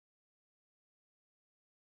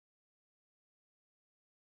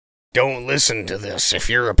Don't listen to this if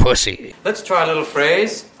you're a pussy. Let's try a little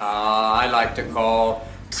phrase I like to call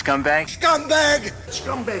scumbag. Scumbag!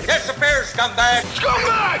 Scumbag. Disappear, scumbag!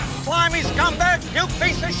 Scumbag! Slimy scumbag, you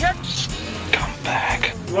piece of shit!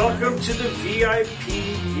 Scumbag. Welcome to the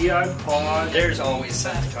VIP pod. There's always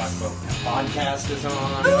something to talk about. The podcast is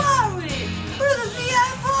on. Who are we? We're the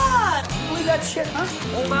VIP pod! Believe that shit, huh?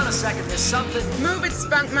 Hold on a second, there's something. Move it,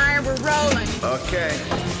 Spunkmeyer, we're rolling. Okay,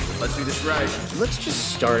 let's do this right. Let's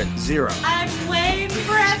just start at zero. I'm Wayne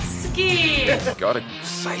Gretzky! Got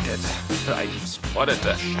excited. I wanted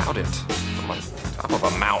to shout it from on top of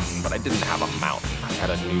a mountain, but I didn't have a mountain. I had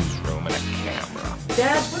a newsroom and a camera.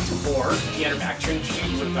 Dad, what's a whore? He had her back turned to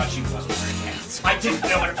you, you would have thought she wasn't wearing pants. I didn't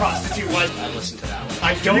know what a prostitute was. I listened to that one.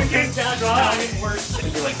 I don't think that's sounded worse.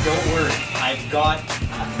 And be like, don't worry, I've got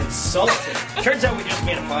a consultant. Turns out we just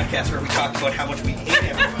made a podcast where we talk about how much we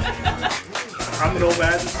hate everybody. I'm a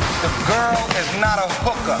nomad. The girl is not a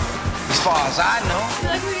hooker, as far as I know. I feel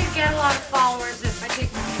like we could get a lot of followers if I take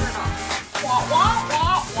my shirt off. Wah, wah,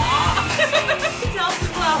 wah, wah. Tell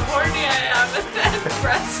people how horny I am, and then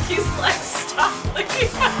Gretzky's like, stop licking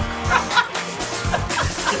my crotch.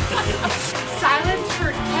 Silence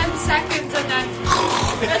for 10 seconds, and then,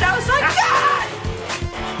 and I was like, God!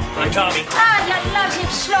 I'm Tommy. I love you,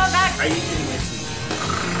 Slovak. Are you kidding me?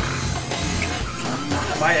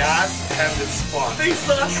 My ass has its spot. Thanks,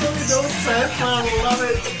 awesome. No sense. I love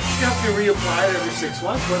it. You have to reapply it every 6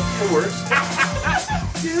 months, but it works.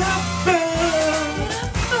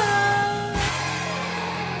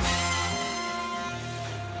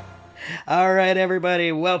 All right,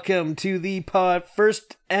 everybody, welcome to the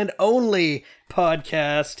first and only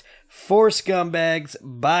podcast for scumbags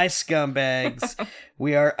by scumbags.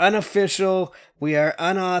 We are unofficial, we are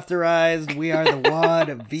unauthorized, we are the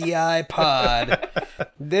WAD VI pod.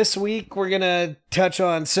 This week, we're going to touch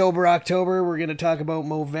on Sober October, we're going to talk about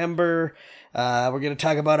Movember, we're going to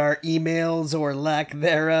talk about our emails or lack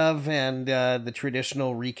thereof, and the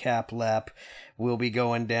traditional recap lap will be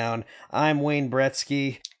going down. I'm Wayne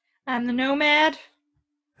Gretzky. I'm the Nomad.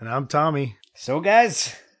 And I'm Tommy. So,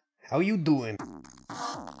 guys, how you doing?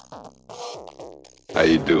 How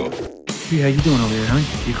you doing? Hey, how you doing over there, honey?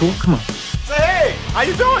 You cool? Come on. Say hey, how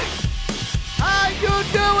you doing? How you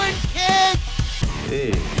doing, kid?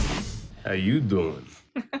 Hey, how you doing?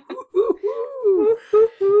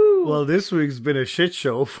 Well, this week's been a shit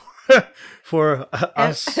show for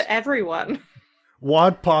us. Everyone.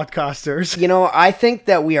 WAD podcasters. You know, I think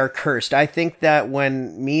that we are cursed. I think that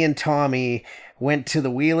when me and Tommy went to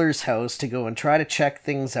the Wheeler's house to go and try to check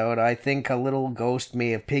things out, I think a little ghost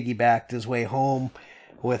may have piggybacked his way home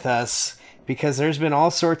with us, because there's been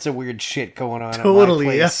all sorts of weird shit going on at my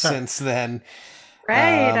place since then.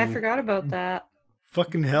 Right, I forgot about that.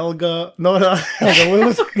 Fucking Helga. No, Helga. What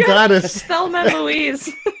was Gladys? Thelma and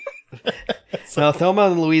Louise. No,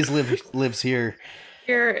 Thelma and Louise lives here.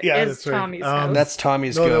 Here is Tommy's house. That's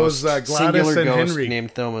Tommy's no, ghost. That was Gladys singular and ghost Henry.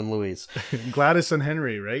 named Thelma and Louise. Gladys and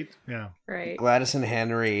Henry, right? Yeah. Right. Gladys and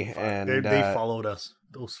Henry. Fuck, and they followed us.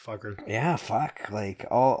 Those fuckers. Yeah, fuck. Like,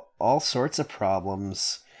 all sorts of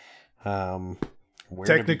problems.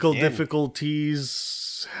 Technical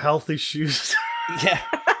difficulties, health issues. Yeah.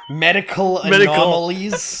 Medical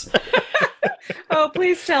anomalies. Oh,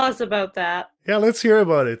 please tell us about that. Yeah, let's hear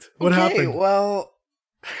about it. What happened? Well,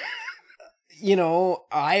 you know,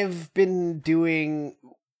 I've been doing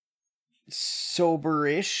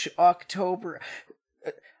sober-ish October.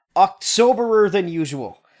 Soberer than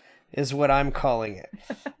usual is what I'm calling it.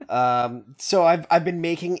 So I've been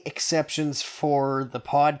making exceptions for the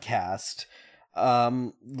podcast.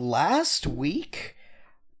 Last week,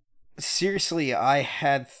 seriously, I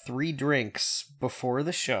had 3 drinks before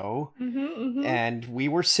the show, and we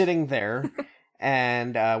were sitting there,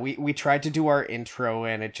 and we tried to do our intro,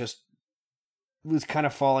 and it just was kind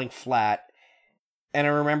of falling flat. And I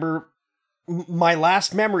remember my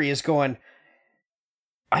last memory is going,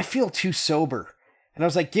 I feel too sober. And I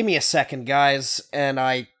was like, give me a second, guys. And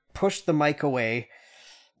I pushed the mic away.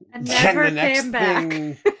 And never the next came back.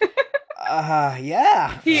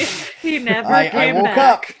 Yeah. He never came I woke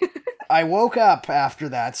back. up. I woke up after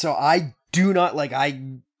that. So I do not, like,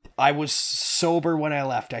 I was sober when I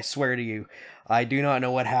left. I swear to you. I do not know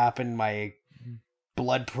what happened. My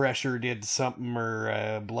blood pressure did something,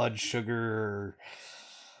 or blood sugar, or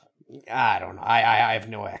I don't know. I have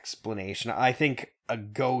no explanation. I think a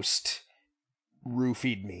ghost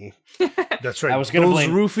roofied me. That's right. I was going to blame.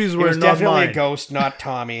 Roofies were it was not definitely mine. a ghost, not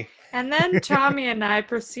Tommy. And then Tommy and I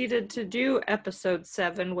proceeded to do episode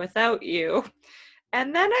 7 without you.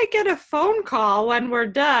 And then I get a phone call when we're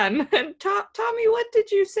done. And Tommy, what did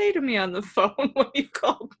you say to me on the phone when you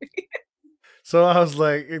called me? So I was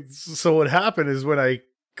like, so what happened is when I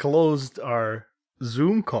closed our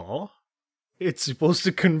Zoom call, it's supposed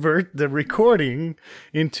to convert the recording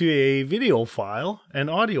into a video file and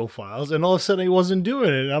audio files, and all of a sudden it wasn't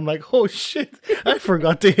doing it. And I'm like, oh shit, I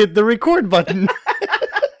forgot to hit the record button.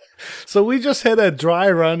 So we just had a dry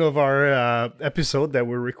run of our episode that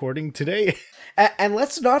we're recording today. And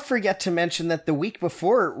let's not forget to mention that the week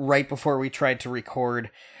before, right before we tried to record,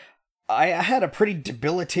 I had a pretty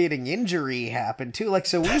debilitating injury happen too. Like,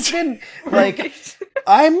 so we've been like,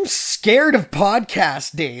 I'm scared of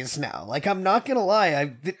podcast days now. Like, I'm not gonna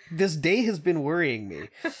lie, this day has been worrying me.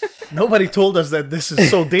 Nobody told us that this is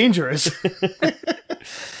so dangerous.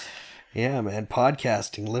 Yeah, man,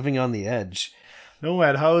 podcasting, living on the edge.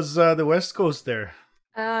 Nomad, how's the West Coast there?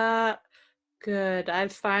 Good.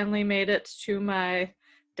 I've finally made it to my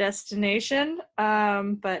destination,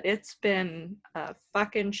 but it's been a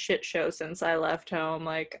fucking shit show since I left home.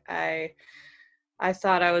 Like, I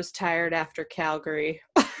thought I was tired after Calgary.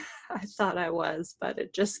 I thought I was, but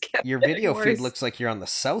it just kept Your video worse. feed looks like you're on the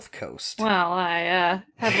South Coast. Well, I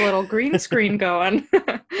have a little green screen going.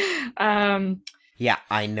 Yeah,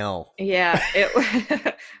 I know. Yeah.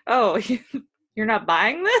 Oh, you're not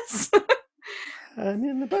buying this? I'm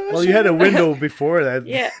in the bush. Well, you had a window before that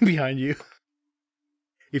Yeah. behind you.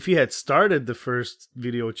 If you had started the first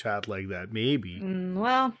video chat like that, maybe.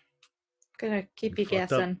 Well, gonna keep you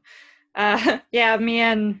fucked up. guessing. Yeah, me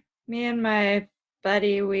and my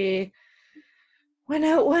buddy, we went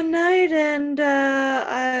out one night, and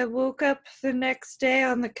I woke up the next day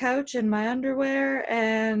on the couch in my underwear,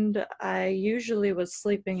 and I usually was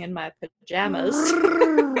sleeping in my pajamas.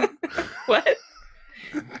 What?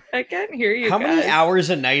 I can't hear you. How guys. many hours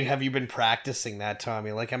a night have you been practicing that,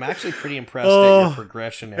 Tommy? Like, I'm actually pretty impressed at your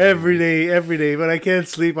progression. Every day. When I can't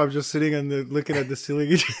sleep, I'm just sitting on looking at the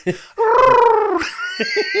ceiling.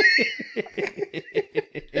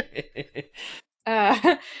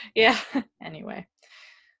 Yeah. Anyway.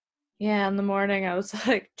 Yeah, in the morning I was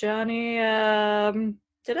like, Johnny,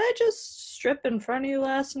 did I just strip in front of you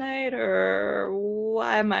last night, or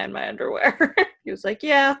why am I in my underwear? He was like,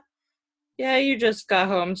 yeah, you just got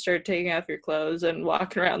home, started taking off your clothes and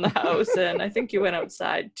walking around the house, and I think you went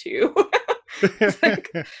outside too. Like,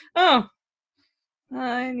 oh,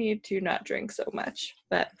 I need to not drink so much.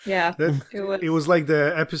 But yeah, it was like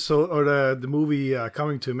the episode or the movie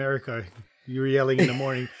Coming to America. You were yelling in the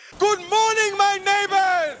morning. Good morning, my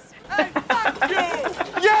neighbors! And fuck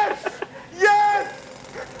you! Yes!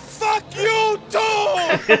 Fuck you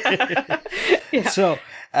too! Yeah. So,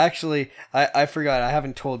 actually, I forgot. I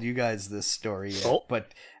haven't told you guys this story yet.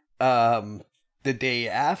 But the day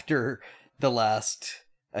after the last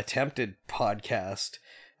attempted podcast,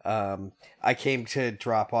 I came to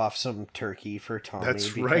drop off some turkey for Tommy. That's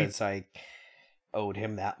because right. I owed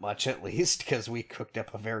him that much at least, because we cooked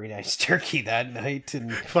up a very nice turkey that night.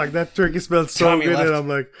 And fuck, that turkey smelled so Tommy good, left and I'm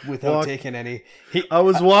like, without taking any. I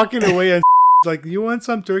was walking away and like, you want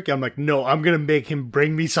some turkey? I'm like, no, I'm gonna make him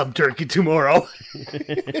bring me some turkey tomorrow.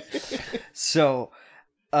 So,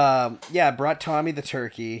 yeah, I brought Tommy the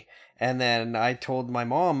turkey, and then I told my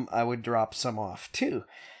mom I would drop some off too.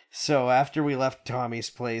 So after we left Tommy's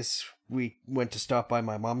place, we went to stop by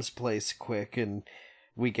my mom's place quick, and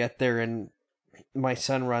we get there, and my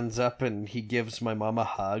son runs up and he gives my mom a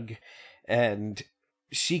hug, and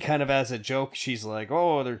she kind of as a joke, she's like,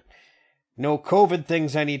 oh, there's no COVID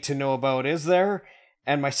things I need to know about, is there?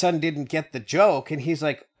 And my son didn't get the joke, and he's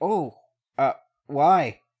like, oh,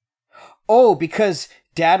 why? Oh, because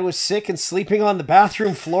Dad was sick and sleeping on the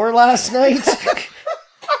bathroom floor last night?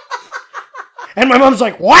 And my mom's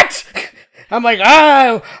like, what? I'm like,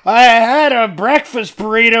 oh, I had a breakfast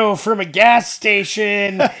burrito from a gas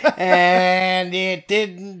station and it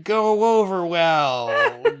didn't go over well.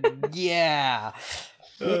 Yeah.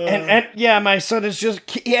 And yeah, my son is just,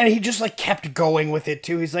 yeah, he just like kept going with it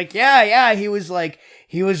too. He's like, yeah, he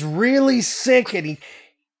was really sick and he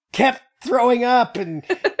kept throwing up and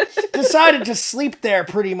decided to sleep there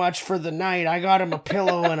pretty much for the night. I got him a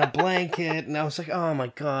pillow and a blanket, and I was like, oh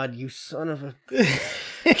my God, you son of a...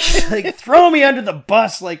 like, throw me under the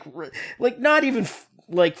bus, like not even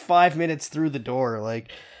like 5 minutes through the door,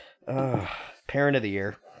 like, parent of the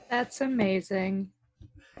year. That's amazing.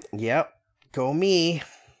 Yep, go me.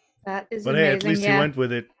 That is but amazing. hey, at least yeah. he went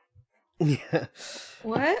with it. Yeah.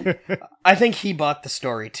 What? I think he bought the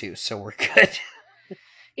story too, so we're good.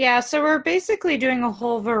 Yeah, so we're basically doing a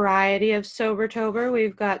whole variety of Sobertober.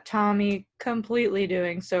 We've got Tommy completely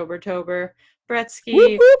doing Sobertober,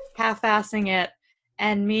 Bretsky half-assing it,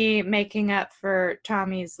 and me making up for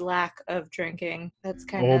Tommy's lack of drinking. That's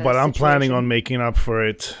kind of but I'm planning on making up for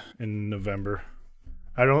it in November.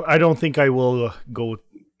 I don't think I will go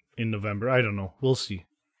in November. I don't know. We'll see.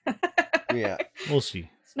 Yeah. We'll see.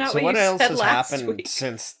 It's not So what what you else said has last happened week.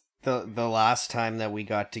 since the last time that we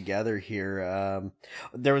got together here?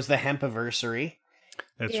 There was the Hempiversary.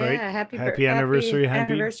 That's Yeah, right. happy anniversary, Hempy.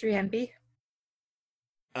 anniversary, Hempy.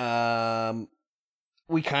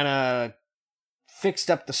 We kind of fixed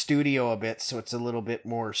up the studio a bit, so it's a little bit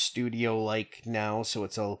more studio-like now. So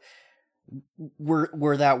it's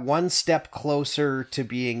we're that one step closer to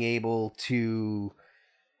being able to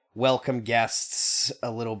welcome guests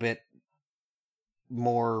a little bit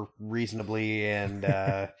more reasonably and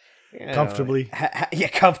Comfortably.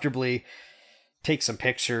 Comfortably. Take some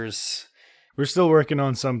pictures. We're still working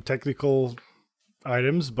on some technical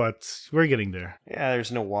items, but we're getting there. Yeah,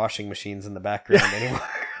 there's no washing machines in the background anymore.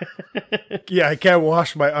 Yeah, I can't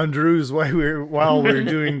wash my underoos while we're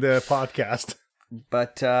doing the podcast.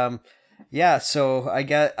 But yeah, so I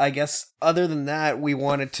guess other than that, we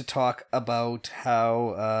wanted to talk about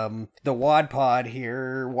how the WOD Pod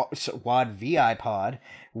here, WOD VI Pod,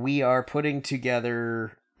 we are putting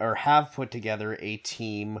together or have put together a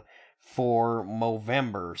team for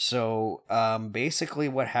Movember. So basically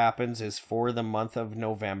what happens is for the month of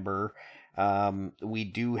November, we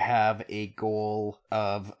do have a goal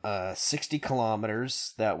of 60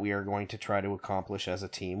 kilometers that we are going to try to accomplish as a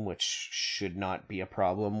team, which should not be a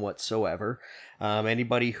problem whatsoever.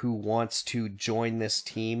 Anybody who wants to join this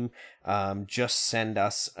team, just send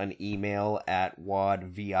us an email at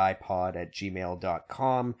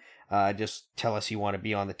wadvipod@gmail.com. Just tell us you want to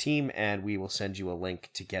be on the team and we will send you a link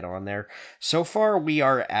to get on there. So far, we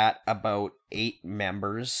are at about 8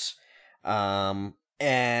 members. And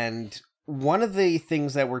one of the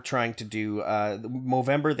things that we're trying to do,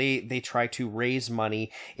 Movember, they try to raise money.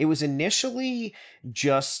 It was initially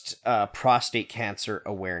just prostate cancer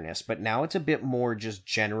awareness, but now it's a bit more just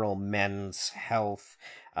general men's health.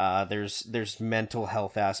 There's mental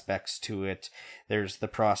health aspects to it. There's the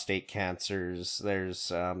prostate cancers.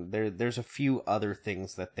 There's a few other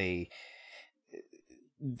things that they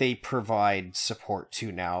provide support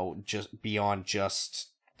to now, just beyond just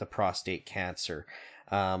the prostate cancer.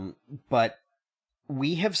 But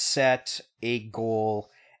we have set a goal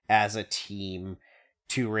as a team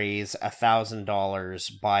to raise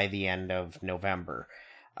 $1,000 by the end of November.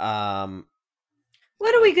 What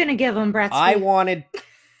are we gonna give them, Bretsky?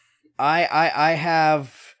 I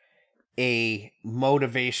have a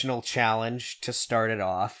motivational challenge to start it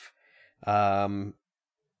off.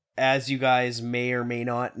 As you guys may or may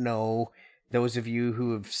not know, those of you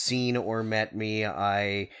who have seen or met me,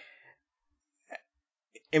 I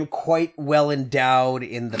am quite well endowed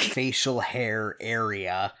in the facial hair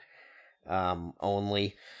area,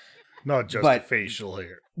 only. Not just the facial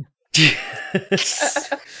hair.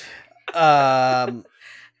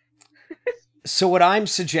 So what I'm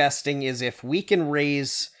suggesting is if we can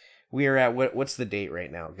raise, we are at what's the date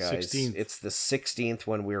right now, guys? 16th. It's the 16th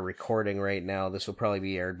when we're recording right now. This will probably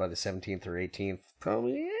be aired by the 17th or 18th,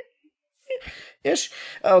 probably ish.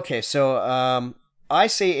 Okay, so I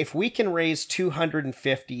say if we can raise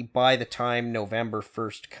 250 by the time November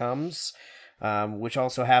 1st comes, which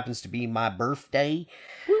also happens to be my birthday,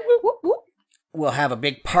 we'll have a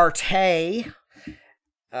big party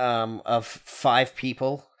of 5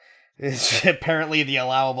 people. It's apparently the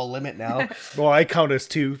allowable limit now. Well, I count as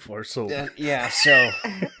 2 for so. Yeah, so.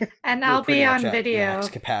 And I'll be on video. Max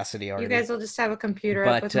capacity already. You guys will just have a computer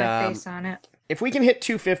up with my face on it. If we can hit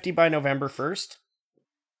 250 by November 1st,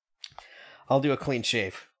 I'll do a clean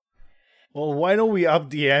shave. Well, why don't we up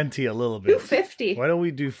the ante a little bit? 250. Why don't we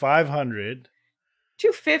do 500?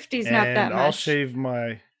 250 is not that much.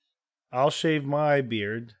 I'll shave my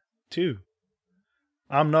beard too.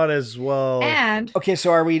 I'm not as well. And okay,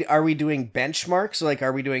 so are we doing benchmarks? Like,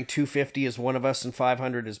 are we doing 250 as one of us and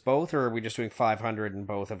 500 as both, or are we just doing 500 and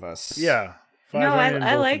both of us? Yeah, 500 no, and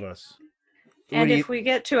I both like. of us. And if we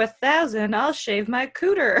get to 1,000, I'll shave my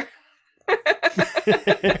cooter.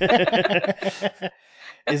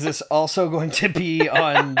 Is this also going to be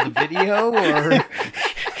on the video, or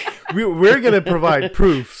we're going to provide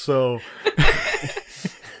proof? So.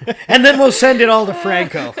 And then we'll send it all to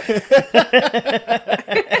Franco.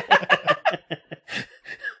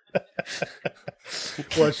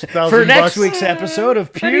 For next week's episode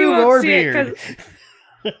of Pube or Beard.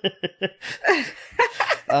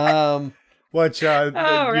 Watch, day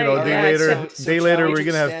later, we're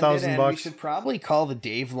gonna have $1,000. We should probably call the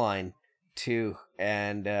Dave line too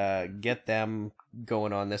and get them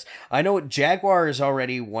going on this. I know Jaguar is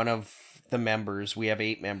already one of the members. We have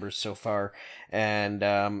 8 members so far,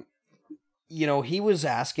 and he was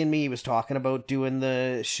asking me. He was talking about doing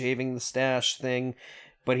the shaving the stash thing,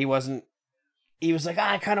 but he wasn't he was like,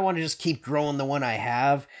 I kind of want to just keep growing the one I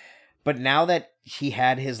have. But now that he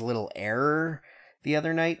had his little error the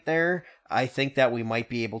other night there, I think that we might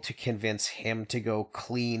be able to convince him to go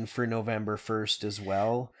clean for November 1st as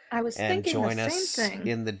well. I was and thinking join the us same thing.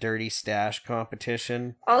 in the Dirty Stash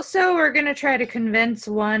competition. Also, we're going to try to convince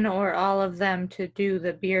one or all of them to do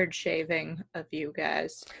the beard shaving of you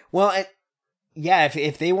guys. Well, yeah,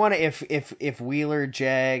 if they want to, if Wheeler,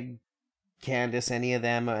 Jag, Candace, any of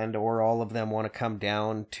them and or all of them want to come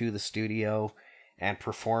down to the studio and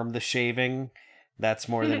perform the shaving, that's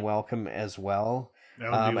more than welcome as well. You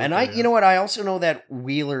know what? I also know that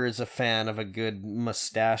Wheeler is a fan of a good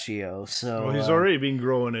mustachio. So he's already been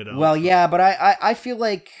growing it up. Well, yeah, but I feel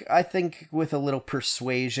like I think with a little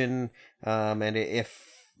persuasion, and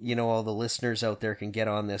if all the listeners out there can get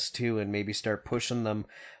on this too, and maybe start pushing them,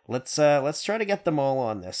 let's try to get them all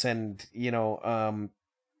on this, and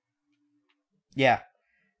yeah,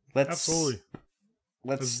 absolutely.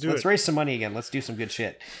 Let's raise some money again. Let's do some good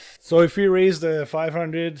shit. So if we raise the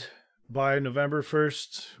 500 by November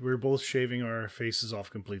 1st, we're both shaving our faces off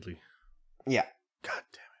completely. Yeah. God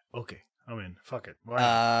damn it. Okay. I'm in. Fuck it.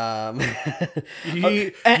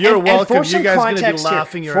 You're welcome. You guys are going to be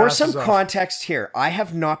laughing your asses off. For some context here, I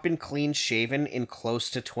have not been clean shaven in close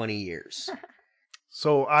to 20 years.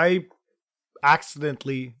 So I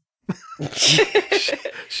accidentally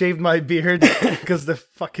shaved my beard because the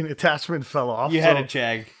fucking attachment fell off. You had a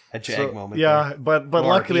jag moment. Yeah, there. but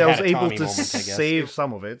luckily I was able to save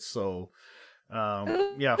some of it. So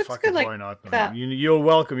yeah, fuck it, why not? You're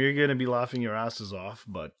welcome. You're gonna be laughing your asses off.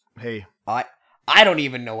 But hey, I don't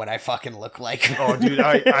even know what I fucking look like. Oh, dude,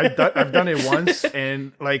 I've done it once,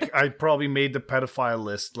 and like I probably made the pedophile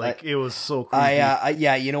list. Like it was so creepy.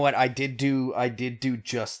 Yeah, you know what? I did do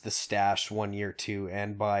just the stash 1 year too,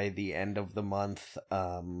 and by the end of the month,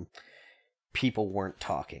 people weren't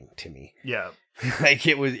talking to me. Yeah, like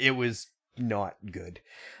it was not good.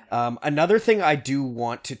 Another thing I do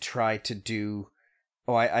want to try to do.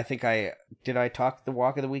 Oh, I think did I talk the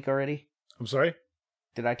walk of the week already? I'm sorry.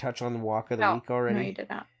 Did I touch on the walk of the week already? No, you did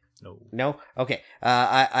not. No? Okay.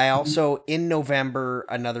 I also, in November,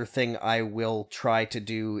 another thing I will try to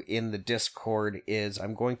do in the Discord is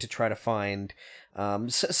I'm going to try to find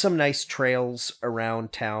some nice trails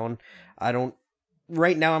around town.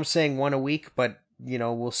 Right now I'm saying one a week, but,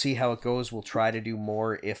 we'll see how it goes. We'll try to do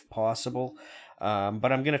more if possible.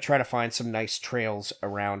 But I'm going to try to find some nice trails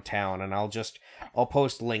around town, and I'll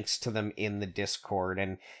post links to them in the Discord,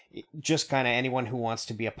 and just kind of anyone who wants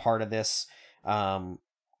to be a part of this, it'll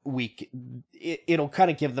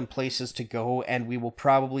kind of give them places to go, and we will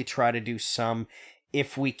probably try to do some,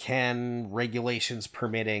 if we can, regulations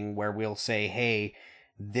permitting, where we'll say, hey,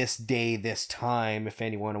 this day, this time, if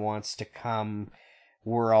anyone wants to come,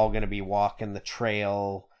 we're all going to be walking the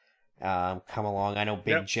trail. Come along. I know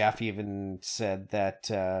Big Jeff even said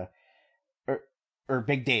that, or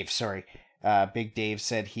Big Dave, sorry. Big Dave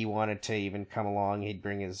said he wanted to even come along. He'd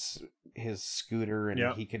bring his scooter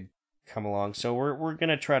and he could come along. So we're going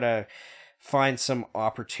to try to find some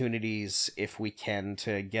opportunities if we can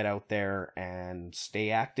to get out there and stay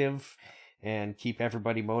active and keep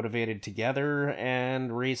everybody motivated together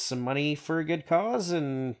and raise some money for a good cause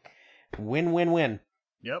and win.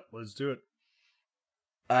 Yep, let's do it.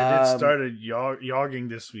 I did started yogging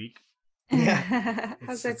this week. Yeah.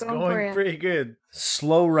 How's it going for you? Pretty good.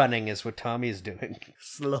 Slow running is what Tommy's doing.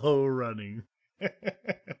 Slow running.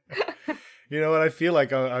 You know what? I feel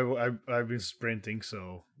like I've been sprinting,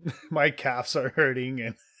 so my calves are hurting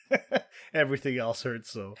and everything else hurts.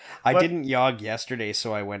 So I didn't jog yesterday,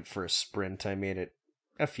 so I went for a sprint. I made it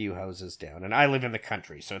a few houses down, and I live in the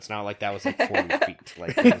country, so it's not like that was like 40 feet.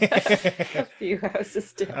 Like a few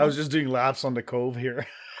houses down. I was just doing laps on the cove here.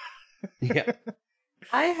 Yeah.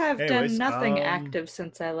 I have done nothing active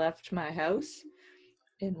since I left my house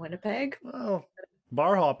in Winnipeg. Well,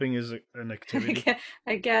 bar hopping is an activity.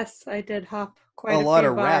 I guess I did hop quite a lot few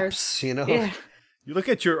of bars. reps, Yeah. You look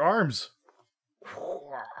at your arms. Holy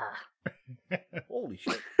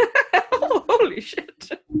shit. Holy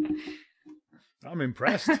shit. I'm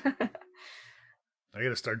impressed. I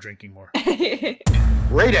gotta start drinking more.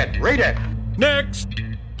 Rate it. Next!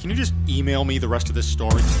 Can you just email me the rest of this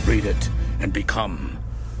story? Read it and become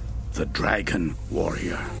the Dragon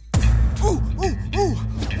Warrior. Ooh!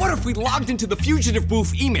 What if we logged into the fugitive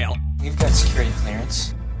booth email? We've got security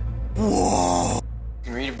clearance. Whoa! You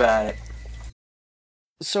can read about it.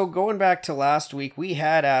 So going back to last week, we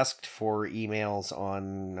had asked for emails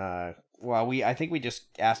on, I think we just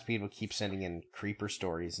asked people to keep sending in creeper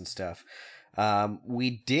stories and stuff. We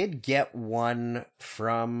did get one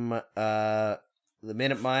from, the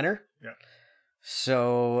Minute Miner. Yeah.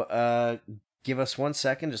 So, give us 1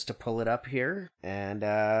 second just to pull it up here. And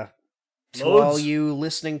to Loads. all you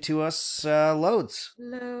listening to us, loads.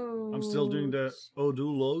 Loads. I'm still doing the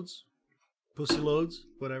Odoo loads. Pussy loads,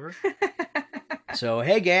 whatever. So,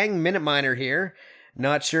 hey gang, Minute Miner here.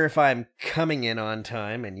 Not sure if I'm coming in on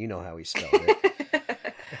time, and you know how he spelled it.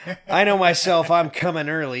 I know myself, I'm coming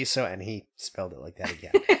early, and he spelled it like that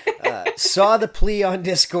again. Saw the plea on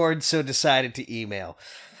Discord, so decided to email.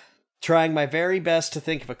 Trying my very best to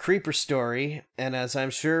think of a creeper story, and as I'm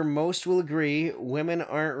sure most will agree, women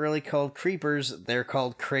aren't really called creepers, they're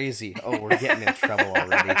called crazy. Oh, we're getting in trouble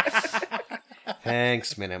already.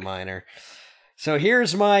 Thanks, Minute Miner. So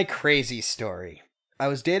here's my crazy story. I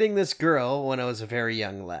was dating this girl when I was a very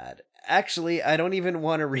young lad. Actually, I don't even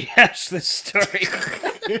want to rehash this story.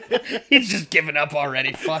 He's just given up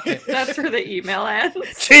already. Fuck it. That's where the email ends.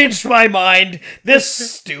 Changed my mind. This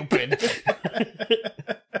stupid.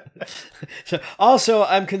 Also,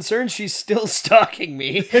 I'm concerned she's still stalking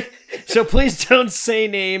me. So please don't say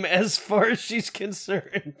name as far as she's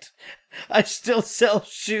concerned. I still sell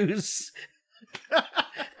shoes.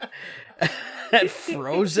 At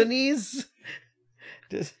Frozenies?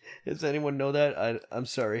 Does anyone know that? I'm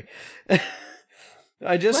sorry.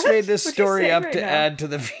 I just made this story up right to add to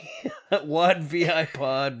the WOD VI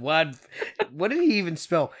Pod. WOD. What did he even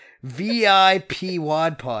spell? VIP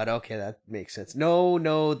WOD Pod. Okay, that makes sense.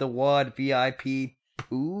 No, the WOD VIP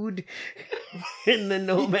Pood in the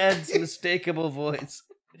Nomad's mistakable voice.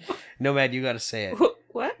 Nomad, you gotta say it.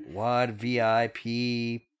 What? WOD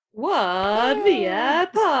VIP. WOD VI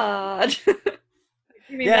Pod.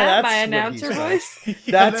 You mean that, my announcer voice?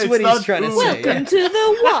 That's what he's trying to say. Welcome to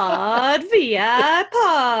the WOD VI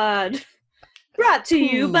Pod. Brought to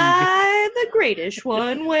you by the greatest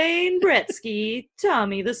one, Wayne Gretzky,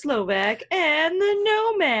 Tommy the Slovak, and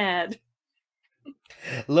the Nomad.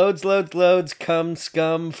 Loads, come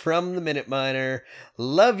scum from the Minute Miner.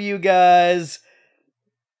 Love you guys.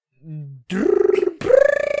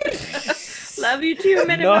 Love you too,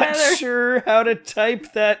 Minute Not Miner. sure how to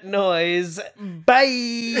type that noise.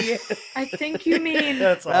 Bye. I think you mean...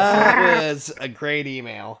 That's awesome. That was a great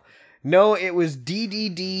email. No, it was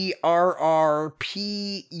DDDRRPUUUURRR.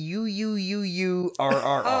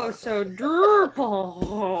 Oh, so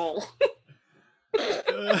Drupal.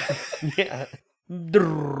 Yeah.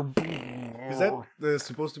 Is that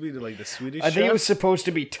supposed to be like the Swedish? I think it chef? was supposed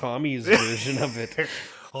to be Tommy's version of it.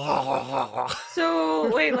 So,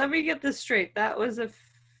 wait, let me get this straight. That was a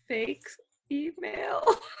fake email?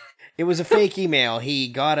 It was a fake email. He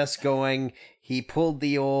got us going. He pulled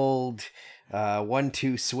the old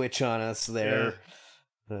 1-2 switch on us there.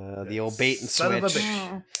 The old bait and Son of a switch.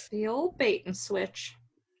 bitch. The old bait and switch.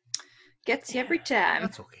 Gets you every time.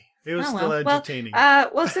 That's okay. It was still entertaining.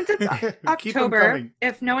 Well, since it's Keep 'em October, coming.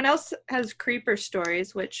 if no one else has creeper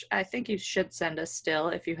stories, which I think you should send us still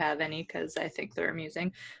if you have any, because I think they're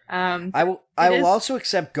amusing. I will also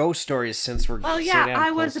accept ghost stories since we're. Well, so yeah, damn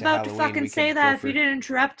I was close about to Halloween, fucking we say can that go if for you didn't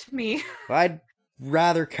interrupt me. I'd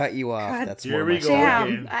rather cut you off. God That's Here more we my go. style.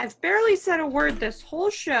 Damn, again. I've barely said a word this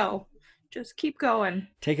whole show. Just keep going.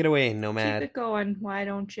 Take it away, Keep Nomad. it going. Why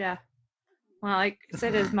don't ya? Well, I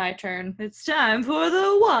said it's my turn. It's time for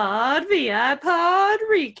the WOD VI Pod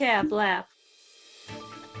recap lap.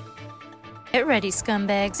 Get ready,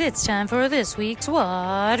 scumbags. It's time for this week's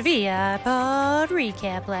WOD VI Pod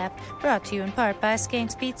recap lap, brought to you in part by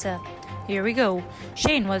Skanks Pizza. Here we go.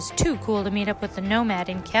 Shane was too cool to meet up with the Nomad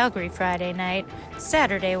in Calgary Friday night.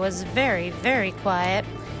 Saturday was very, very quiet.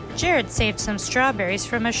 Jared saved some strawberries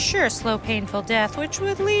from a sure slow painful death, which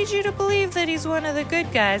would lead you to believe that he's one of the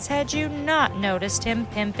good guys had you not noticed him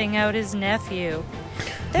pimping out his nephew.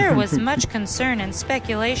 There was much concern and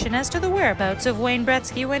speculation as to the whereabouts of Wayne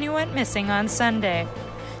Gretzky when he went missing on Sunday.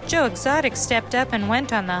 Joe Exotic stepped up and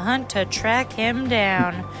went on the hunt to track him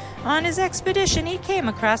down. On his expedition, he came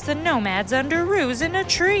across the Nomads under ruse in a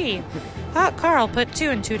tree. Hot Carl put 2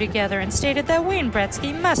 and 2 together and stated that Wayne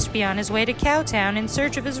Gretzky must be on his way to Cowtown in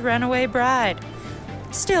search of his runaway bride.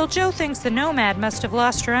 Still, Joe thinks the Nomad must have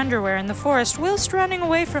lost her underwear in the forest whilst running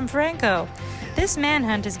away from Franco. This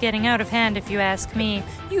manhunt is getting out of hand if you ask me.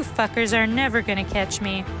 You fuckers are never gonna catch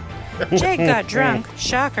me. Jake got drunk,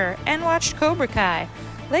 shocker, and watched Cobra Kai.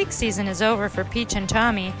 Lake season is over for Peach and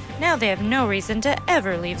Tommy. Now they have no reason to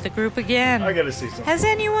ever leave the group again. I gotta see something. Has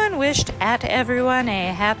anyone wished at everyone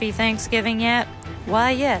a happy Thanksgiving yet?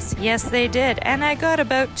 Why, yes, they did, and I got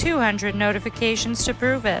about 200 notifications to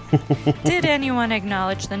prove it. Did anyone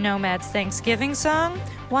acknowledge the Nomad's Thanksgiving song?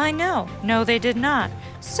 Why, no, they did not.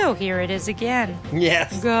 So here it is again.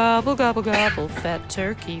 Yes. Gobble, gobble, gobble, fat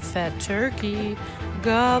turkey,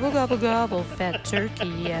 Gobble, gobble, gobble, fat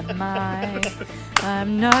turkey am I.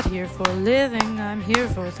 I'm not here for living, I'm here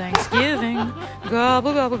for Thanksgiving.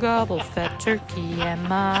 Gobble, gobble, gobble, fat turkey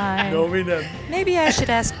am I. No, we never. Maybe I should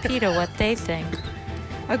ask PETA what they think.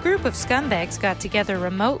 A group of scumbags got together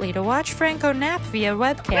remotely to watch Franco nap via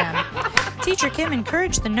webcam. Teacher Kim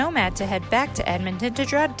encouraged the nomad to head back to Edmonton to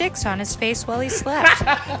draw dicks on his face while he slept.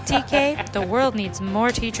 TK, the world needs more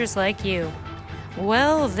teachers like you.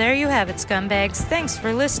 Well, there you have it, scumbags. Thanks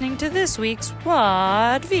for listening to this week's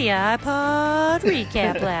What VI Pod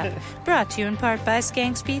Recap Lap, brought to you in part by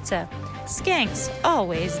Skanks Pizza. Skanks,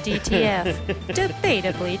 always DTF.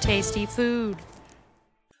 Debatably tasty food.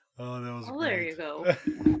 Oh, that was great. There you go.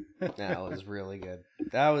 That was really good.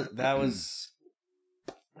 That was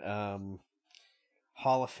Hall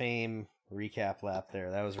of Fame recap lap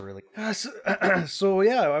there. That was really so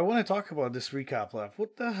yeah, I want to talk about this recap lap.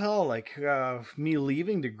 What the hell? Like, me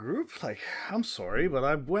leaving the group? Like, I'm sorry, but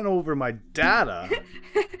I went over my data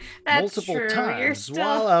multiple times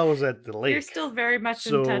while I was at the lake. You're still very much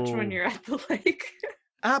in touch when you're at the lake.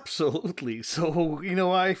 Absolutely. So,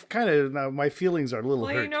 I've kind of, now my feelings are a little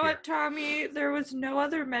hurt. Well, you know what, Tommy? There was no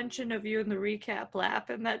other mention of you in the recap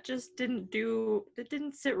lap, and that just didn't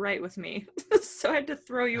sit right with me. So I had to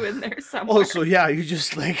throw you in there somewhere. Oh, so yeah, you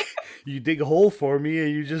just you dig a hole for me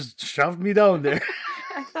and you just shoved me down there.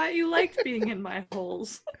 I thought you liked being in my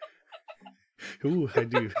holes. Ooh, I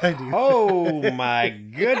do. Oh my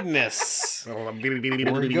goodness.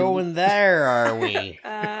 We're going there, are we?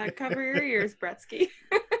 Cover your ears, Bretsky.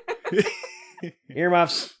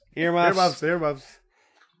 Earmuffs. Alrighty.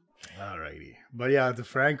 But yeah, the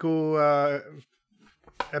Franco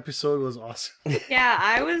episode was awesome. Yeah,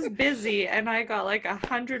 I was busy and I got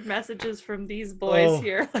 100 messages from these boys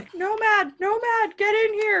here. Like, Nomad, get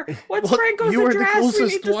in here. What's Franco's address? We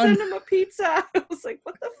need to send him a pizza. I was like,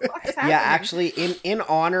 what the fuck is happening? Yeah, actually, in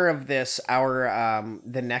honor of this, our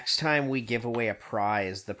the next time we give away a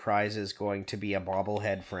prize, the prize is going to be a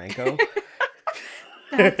bobblehead Franco.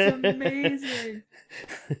 That's amazing.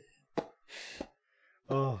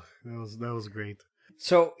 Oh, that was great.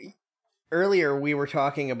 So earlier we were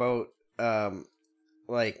talking about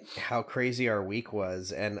how crazy our week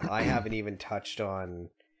was, and I haven't even touched on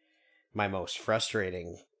my most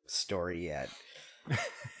frustrating story yet.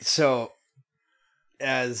 So,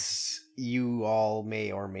 as you all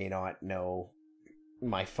may or may not know,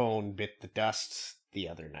 my phone bit the dust the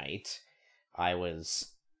other night. I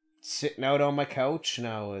was sitting out on my couch and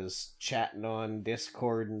I was chatting on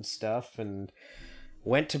Discord and stuff, and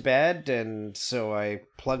went to bed, and so I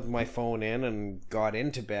plugged my phone in and got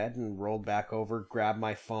into bed and rolled back over, grabbed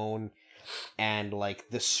my phone, and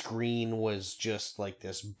the screen was just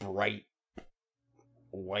this bright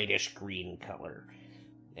whitish green color,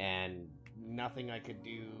 and nothing I could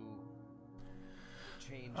do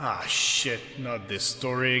change. Ah, shit, not this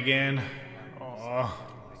story again. Oh,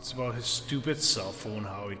 it's about his stupid cell phone,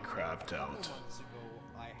 how it crapped out.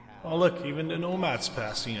 Oh look, even the Nomad's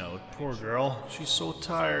passing out. Poor girl, she's so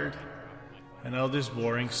tired. And now this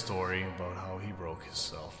boring story about how he broke his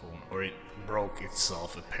cell phone. Or it broke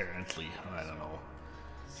itself, apparently. I don't know.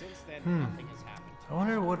 I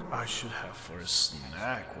wonder what I should have for a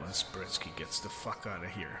snack once Bretsky gets the fuck out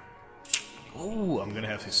of here. Oh, I'm gonna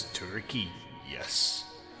have his turkey. Yes.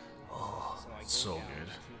 Oh, it's so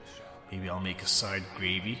good. Maybe I'll make a side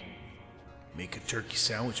gravy. Make a turkey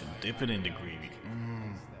sandwich and dip it in the gravy.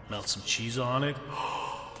 Melt some cheese on it.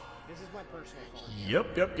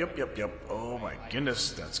 Yep. Oh my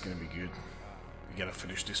goodness, that's gonna be good. We gotta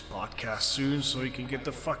finish this podcast soon so we can get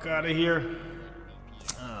the fuck out of here.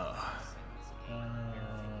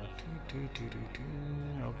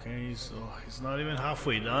 Okay, so he's not even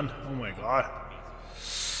halfway done. Oh my god.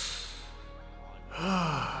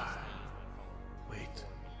 Wait.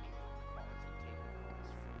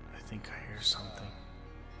 I think I hear something.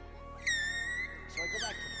 So I go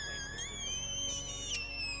back to the place.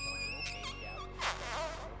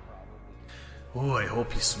 Oh, I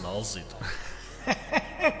hope he smells it.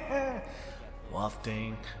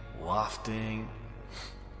 Wafting.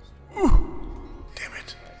 Ooh, damn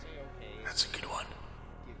it. That's a good one.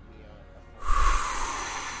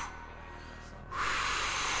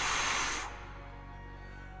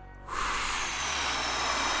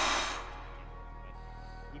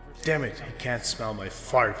 Damn it, he can't smell my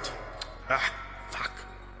fart. Ah, fuck.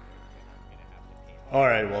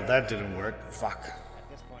 Alright, well that didn't work. Fuck.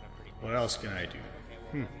 What else can I do?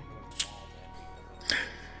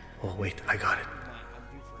 Oh wait, I got it.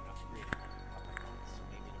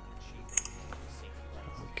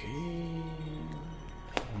 Okay.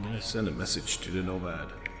 I'm gonna send a message to the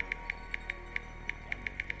Nomad.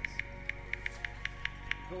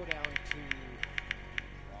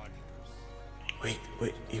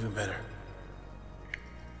 even better.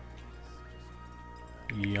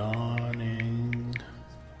 Yawning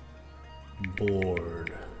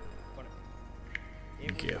bored.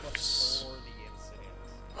 Gifts.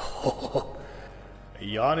 Oh, a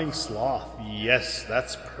yawning sloth. Yes,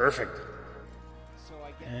 that's perfect.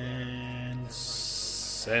 And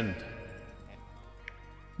send.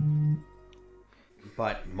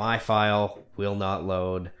 But my file will not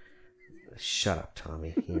load. Shut up,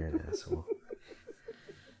 Tommy. You're an asshole.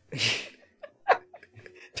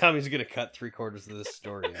 Tommy's gonna cut 3/4 of this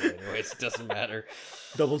story out anyways. It doesn't matter.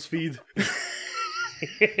 Double speed.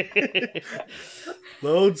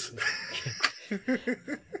 Loads.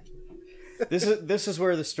 This is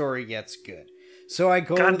where the story gets good. So I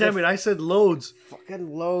go. God damn it! I said loads.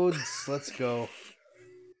 Fucking loads. Let's go.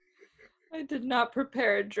 I did not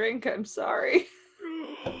prepare a drink. I'm sorry.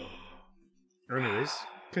 Anyways,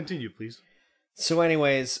 continue, please. So,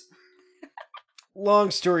 anyways, long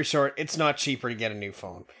story short, it's not cheaper to get a new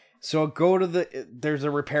phone. So I go to there's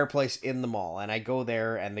a repair place in the mall, and I go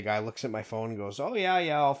there, and the guy looks at my phone and goes, "Oh yeah,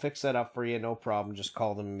 I'll fix that up for you, no problem. Just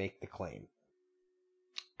call them and make the claim."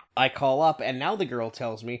 I call up, and now the girl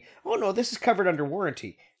tells me, "Oh no, this is covered under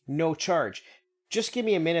warranty, no charge. Just give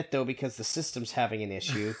me a minute though, because the system's having an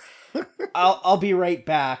issue. I'll be right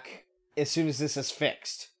back as soon as this is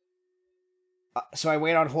fixed." So I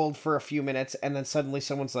wait on hold for a few minutes, and then suddenly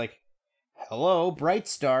someone's like, "Hello,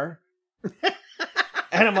 Brightstar."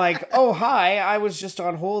 And I'm like, "Oh, hi, I was just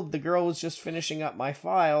on hold. The girl was just finishing up my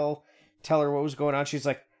file. Tell her what was going on." She's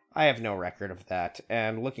like, "I have no record of that.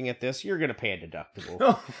 And looking at this, you're going to pay a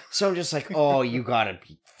deductible." So I'm just like, "Oh, you gotta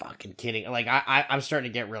be fucking kidding." Like, I'm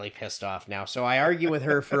starting to get really pissed off now. So I argue with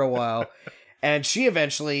her for a while. And she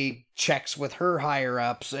eventually checks with her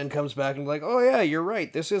higher-ups and comes back and like, "Oh yeah, you're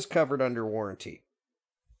right. This is covered under warranty."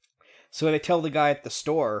 So I tell the guy at the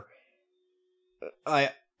store,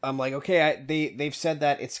 I'm like, "Okay, they've said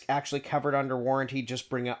that it's actually covered under warranty.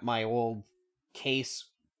 Just bring up my old case.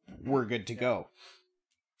 We're good to go."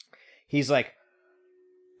 He's like,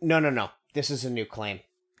 No. This is a new claim."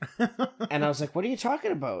 And I was like, "What are you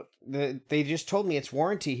talking about? They just told me it's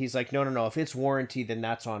warranty." He's like, No. If it's warranty, then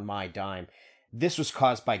that's on my dime. This was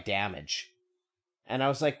caused by damage." And I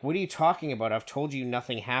was like, "What are you talking about? I've told you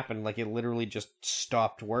nothing happened. Like, it literally just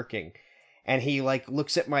stopped working." And he, like,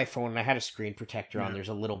 looks at my phone, and I had a screen protector on. There's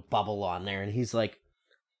a little bubble on there. And he's like,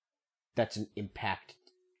 "That's an impact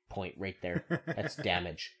point right there. That's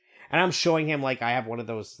damage." And I'm showing him, like, I have one of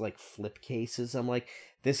those, like, flip cases. I'm like,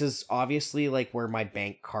 this is obviously, like, where my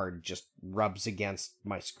bank card just rubs against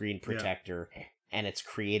my screen protector, and it's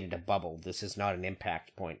created a bubble. This is not an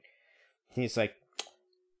impact point. He's like,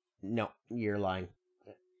 "No, you're lying."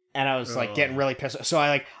 And I was, like, getting really pissed. So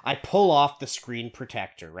I pull off the screen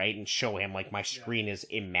protector, right, and show him, like, my screen is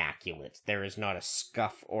immaculate. There is not a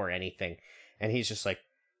scuff or anything. And he's just like,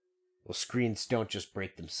 "Well, screens don't just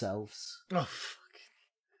break themselves." Oh, fuck.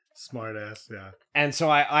 Smart ass, yeah. And so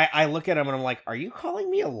I look at him and I'm like, "Are you calling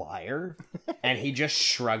me a liar?" And he just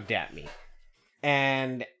shrugged at me.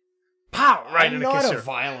 And pow! Right I'm in the not kisser. a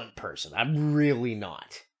violent person. I'm really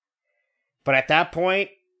not. But at that point,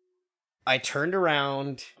 I turned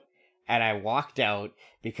around and I walked out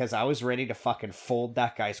because I was ready to fucking fold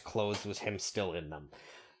that guy's clothes with him still in them.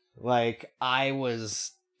 Like, I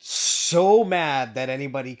was so mad that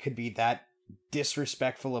anybody could be that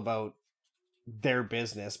disrespectful about their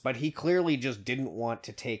business, but he clearly just didn't want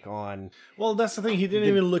to take on. Well, that's the thing. He didn't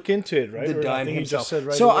even look into it, right? The Or dime he himself. just said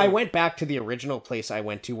right so away. I went back to the original place I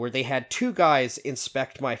went to where they had two guys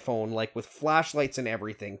inspect my phone, like with flashlights and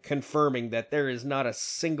everything, confirming that there is not a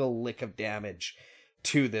single lick of damage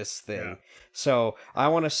to this thing. Yeah. So I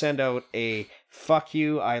want to send out a fuck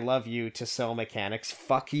you, I love you to Cell Mechanics,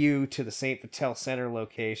 fuck you to the St. Vital Center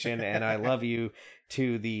location, and I love you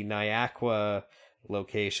to the Niagara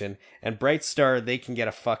location. And Brightstar, they can get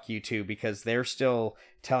a fuck you too, because they're still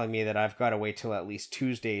telling me that I've got to wait till at least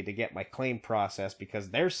Tuesday to get my claim processed because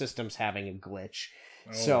their system's having a glitch.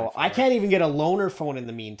 So I can't even get a loaner phone in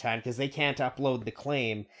the meantime because they can't upload the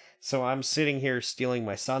claim. So I'm sitting here stealing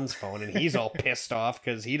my son's phone, and he's all pissed off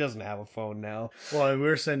because he doesn't have a phone now. Well, and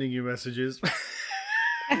we're sending you messages.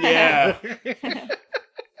 Yeah.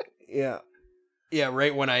 Yeah,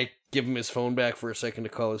 right when I give him his phone back for a second to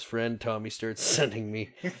call his friend, Tommy starts sending me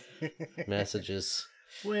messages.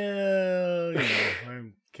 Well, I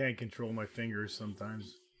can't control my fingers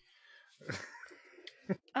sometimes.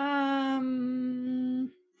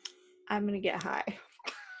 I'm gonna get high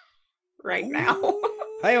right now.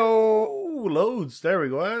 Hi-oh! Loads. There we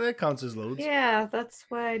go. That counts as loads. Yeah, that's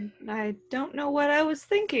why I don't know what I was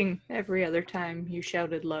thinking every other time you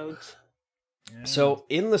shouted loads. So,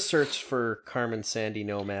 in the search for Carmen Sandy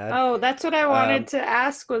Nomad... Oh, that's what I wanted to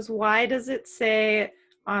ask was why does it say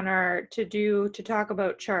on our to talk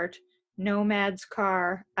about chart, Nomad's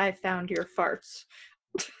car, I found your farts.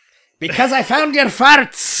 Because I found your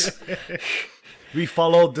farts! We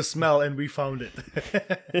followed the smell and we found it.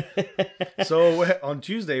 So on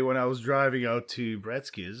Tuesday when I was driving out to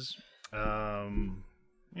Bretzky's, I'm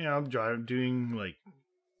doing like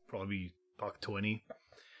probably buck 20,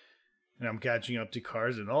 and I'm catching up to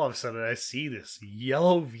cars, and all of a sudden I see this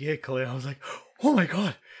yellow vehicle, and I was like, "Oh my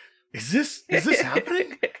god, is this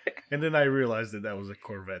happening?" And then I realized that was a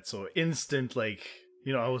Corvette. So instant, like,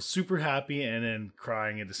 I was super happy and then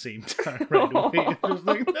crying at the same time right away. I was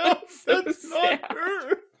like, no, that's not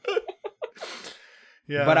her.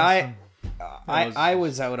 Yeah. But I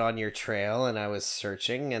was out on your trail and I was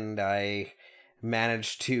searching, and I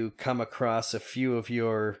managed to come across a few of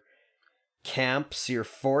your camps, your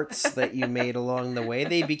forts that you made along the way.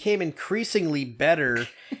 They became increasingly better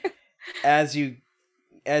as you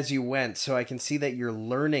went, so I can see that you're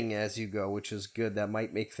learning as you go, which is good. That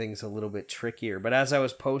might make things a little bit trickier. But as I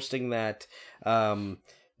was posting that,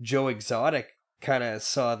 Joe Exotic kind of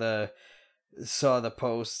saw the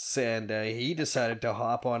posts, and he decided to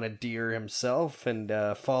hop on a deer himself and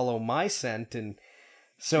follow my scent, and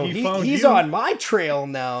so he's on my trail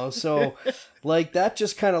now. So like that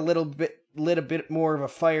just kind of lit a bit more of a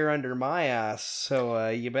fire under my ass. So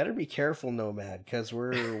you better be careful, Nomad, because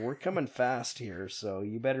we're coming fast here. So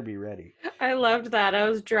you better be ready. I loved that. I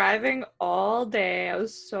was driving all day. I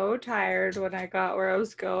was so tired when I got where I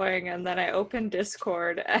was going, and then I opened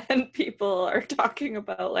Discord and people are talking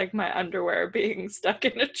about like my underwear being stuck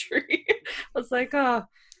in a tree. I was like, oh,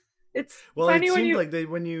 it's funny it when seemed like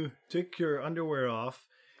when you took your underwear off,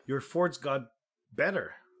 your forts got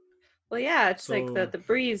better. Well, yeah, it's like the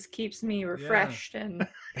breeze keeps me refreshed and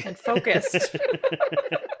focused.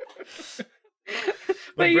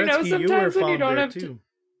 But Bretzky, sometimes when you don't have too. to...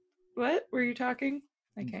 What? Were you talking?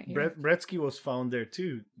 I can't hear. Bretzky was found there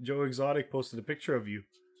too. Joe Exotic posted a picture of you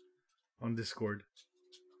on Discord.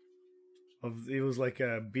 It was like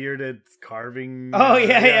a bearded carving. Oh,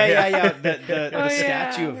 yeah. The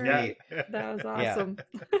statue of me. That was awesome.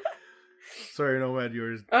 Yeah. Sorry, Nomad,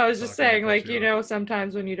 yours. I was just saying, like,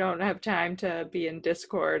 sometimes when you don't have time to be in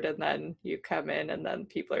Discord and then you come in and then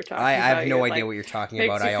people are talking I about have no you, idea like, what you're talking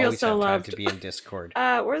about. I always have time to be in Discord.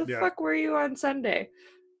 Where the fuck were you on Sunday?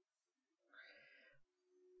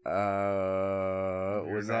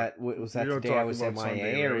 Was that the day I was MIA,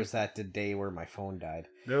 Sunday, right? Or was that the day where my phone died?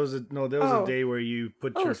 There was a day where you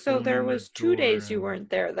put your phone. So there was 2 days you weren't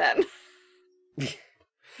there then.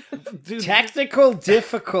 Technical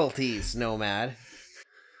difficulties, Nomad.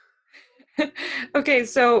 Okay,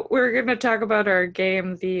 so we're going to talk about our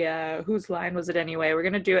game, the Whose Line Was It Anyway? We're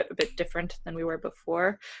going to do it a bit different than we were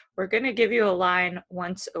before. We're going to give you a line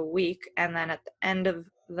once a week, and then at the end of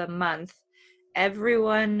the month,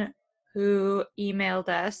 everyone who emailed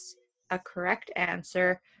us a correct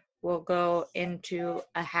answer will go into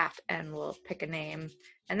a hat and we'll pick a name.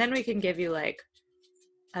 And then we can give you like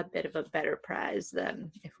a bit of a better prize than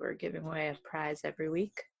if we're giving away a prize every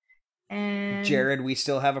week. And Jared, we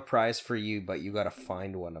still have a prize for you, but you got to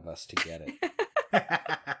find one of us to get it.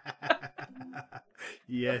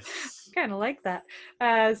 Yes. Kind of like that.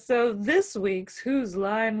 So this week's Whose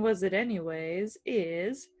Line Was It Anyways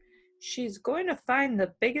is, she's going to find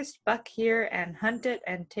the biggest buck here and hunt it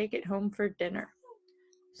and take it home for dinner.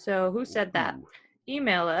 So who said that?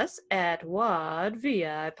 Email us at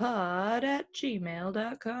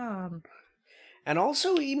wadvipod@gmail.com. And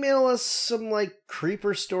also email us some like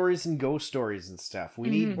creeper stories and ghost stories and stuff. We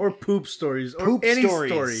need or poop stories or poop any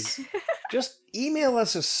stories. Just email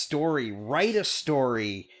us a story. Write a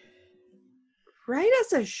story. Write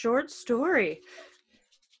us a short story.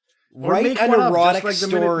 Write an erotic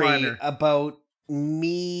story about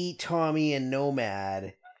me, Tommy, and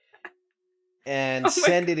Nomad, and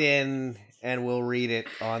send it in, and we'll read it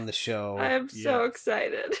on the show. I am so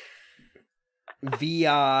excited.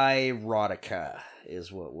 VI Erotica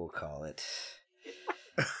is what we'll call it.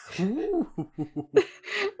 Oh,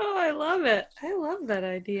 I love it. I love that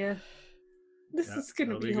idea. This is going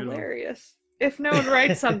to be hilarious. If no one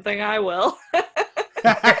writes something, I will.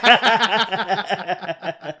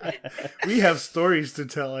 We have stories to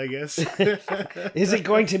tell, I guess. Is it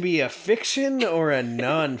going to be a fiction or a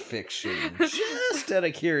non-fiction? Just out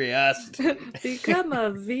of curiosity. Become a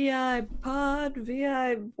VI pod,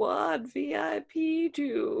 VI wad, VIP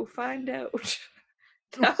to find out.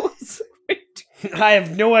 That was great. I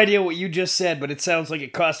have no idea what you just said, but it sounds like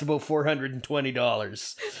it cost about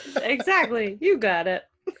 $420. Exactly. You got it.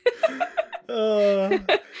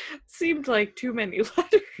 Seemed like too many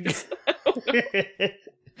letters.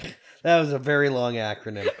 That was a very long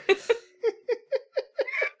acronym.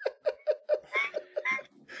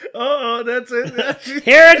 Oh, that's it.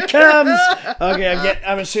 Here it comes. Okay,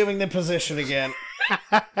 I'm assuming the position again.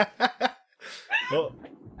 Oh,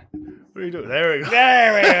 what are you doing? There we go.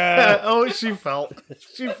 There we go. Oh, she fell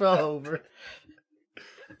over.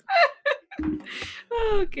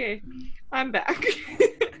 Okay, I'm back.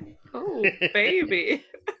 Oh, baby.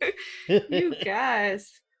 You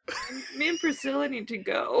guys. Me and Priscilla need to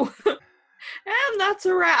go. And that's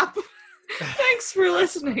a wrap. Thanks for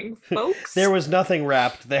listening, folks. There was nothing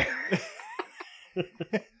wrapped there.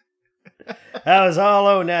 That was all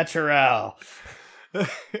au natural.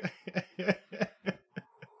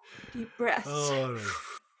 Deep breaths. Oh,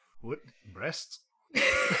 what? Breasts?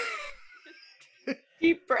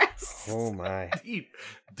 Deep breaths. Oh my. Deep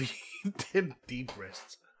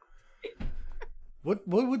breasts. What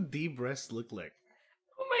would deep breasts look like?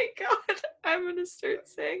 Oh my god. I'm gonna start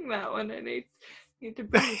saying that when I need to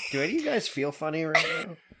breathe. Do any of you guys feel funny right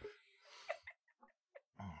now?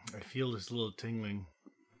 I feel this little tingling.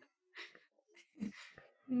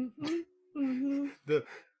 In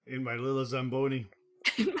my little Zamboni.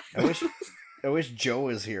 I wish Joe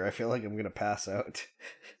was here. I feel like I'm gonna pass out.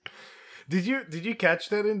 Did you catch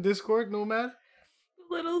that in Discord, Nomad?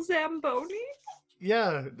 Little Zamboni?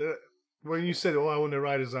 Yeah. When you said, "Oh, I want to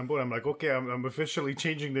ride a Zamboni," I'm like, "Okay, I'm officially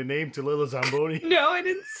changing the name to Little Zamboni." No, I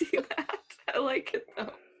didn't see that. I like it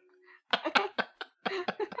though.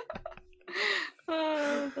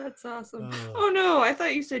 Oh, that's awesome. Oh no, I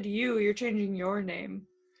thought you said you're changing your name.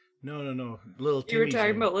 No. Little Timmy's You were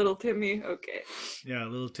talking name. about little Timmy. Okay. Yeah,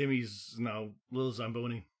 Little Timmy's now Little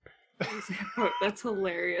Zamboni. That's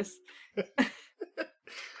hilarious. You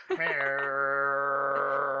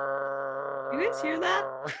guys hear that?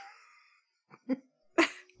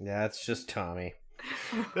 Yeah, it's just Tommy.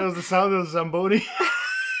 That was the sound of the Zamboni.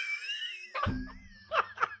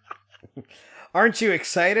 Aren't you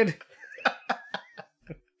excited?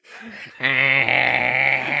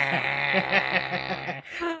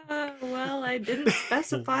 Well, I didn't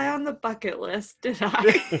specify on the bucket list, did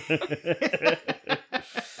I?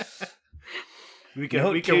 we can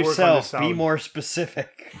Note we to can work on the yourself, sound. be more specific.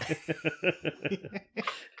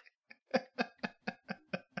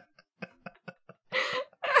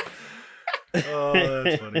 Oh,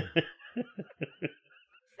 that's funny.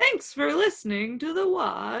 Thanks for listening to the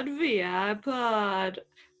WAD VI Pod.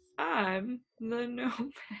 I'm the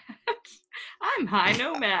Nomad. I'm High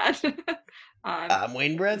Nomad. I'm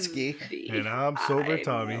Wayne Gretzky. And I'm Sober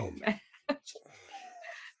Tommy. Nomad.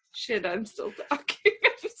 Shit, I'm still talking.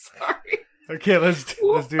 I'm sorry. Okay, let's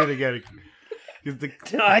do it again.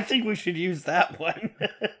 No, I think we should use that one.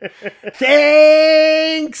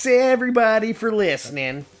 Thanks everybody for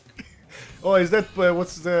listening. Oh, is that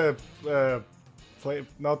what's the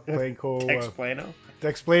not Planko? Texplano?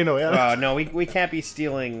 Texplano, yeah. Oh no, we can't be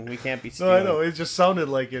stealing. We can't be No, stealing. I know. It just sounded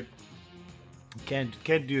like it. Can't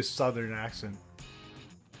do a southern accent.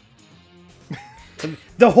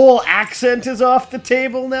 The whole accent is off the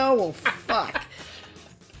table now. Well, fuck.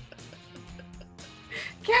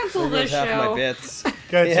 Cancel There the goes half my show. bits.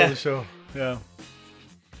 Cancel the show. Yeah.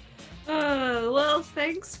 Well,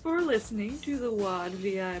 thanks for listening to the WAD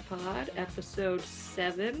VI Pod, episode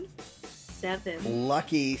 7.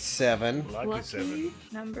 Lucky 7. Lucky 7.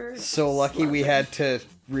 Number. So lucky we 11. had to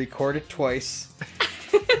record it twice.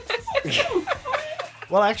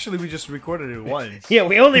 Well, actually, we just recorded it once. Yeah,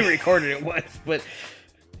 we only recorded it once, but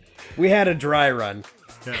we had a dry run.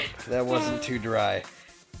 Yeah. That wasn't too dry.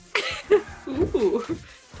 Ooh,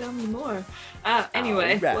 tell me more.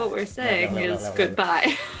 Anyway, Alright. what we're saying is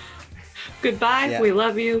goodbye. Goodbye. Yeah. We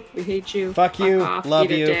love you. We hate you. Fuck you. Off,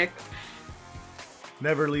 Love eat you. A dick.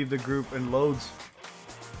 Never leave the group and loads.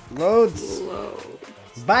 Loads.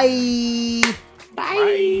 Bye.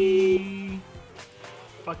 Bye.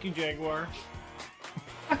 Fuck you, Jaguar.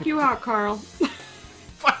 Fuck you out, Carl.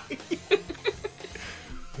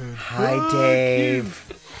 Hi, Dave.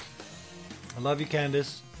 I love you,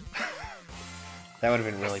 Candace. That would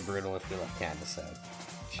have been really brutal if we left Candace out.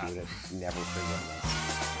 She would have never forgiven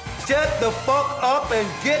us. Shut the fuck up and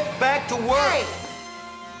get back to work.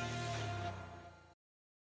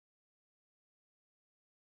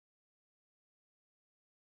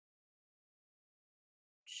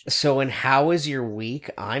 So, and how was your week?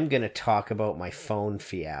 I'm going to talk about my phone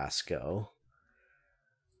fiasco.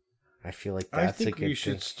 I feel like that's I think a good we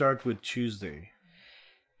should thing. start with Tuesday.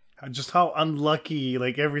 Just how unlucky,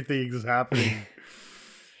 like, everything's happening.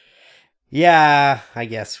 Yeah, I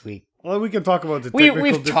guess we... Well, we can talk about the We've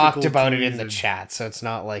technical talked about it in the difficulties chat, so it's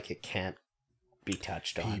not like it can't be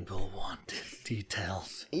touched on. People wanted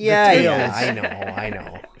details. Yeah, Details. I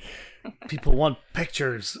know. People want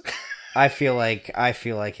pictures. I feel like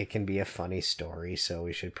it can be a funny story, so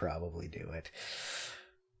we should probably do it.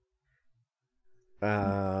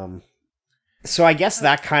 So I guess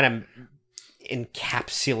that kind of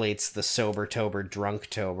encapsulates the Sobertober,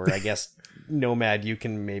 Drunktober. I guess, Nomad, you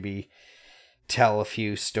can maybe tell a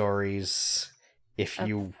few stories if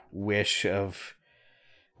you wish of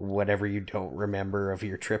whatever you don't remember of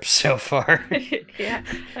your trip so far. Yeah,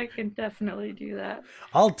 I can definitely do that.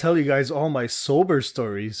 I'll tell you guys all my sober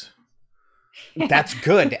stories. That's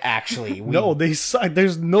good, actually. No, there's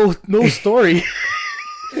no story.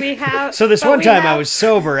 We have. So this one time I was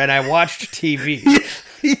sober and I watched TV.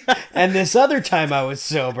 Yeah. And this other time I was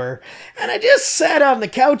sober and I just sat on the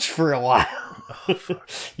couch for a while.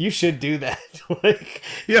 You should do that.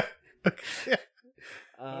 Yeah.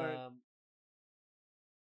 All